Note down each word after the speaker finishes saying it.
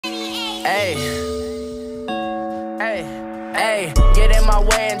Hey, get in my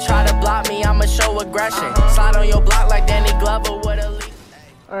way and try to block me, I'ma show aggression. Slide on your block like Danny Glover with a lead.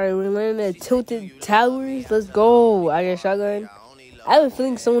 Alright, we're landing at Tilted Towers. Let's go. I got a shotgun. I have a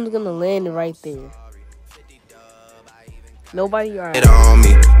feeling someone's gonna land right there. Nobody? Alright. On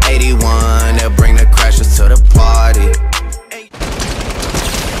me, 81, they'll bring the crashers to the party.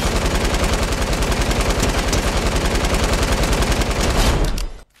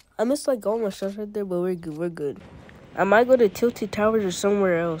 I missed like all my shots right there, but we're good. We're good. I might go to Tilted Towers or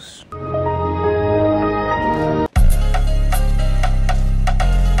somewhere else.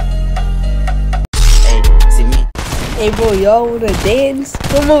 Hey bro, y'all wanna dance?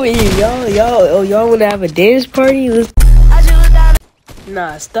 Come over here, y'all wanna have a dance party?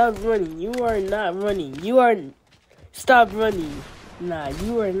 Nah, stop running. You are not running. Stop running. Nah,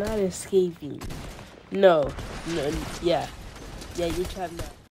 you are not escaping. No, yeah, you're trapped now.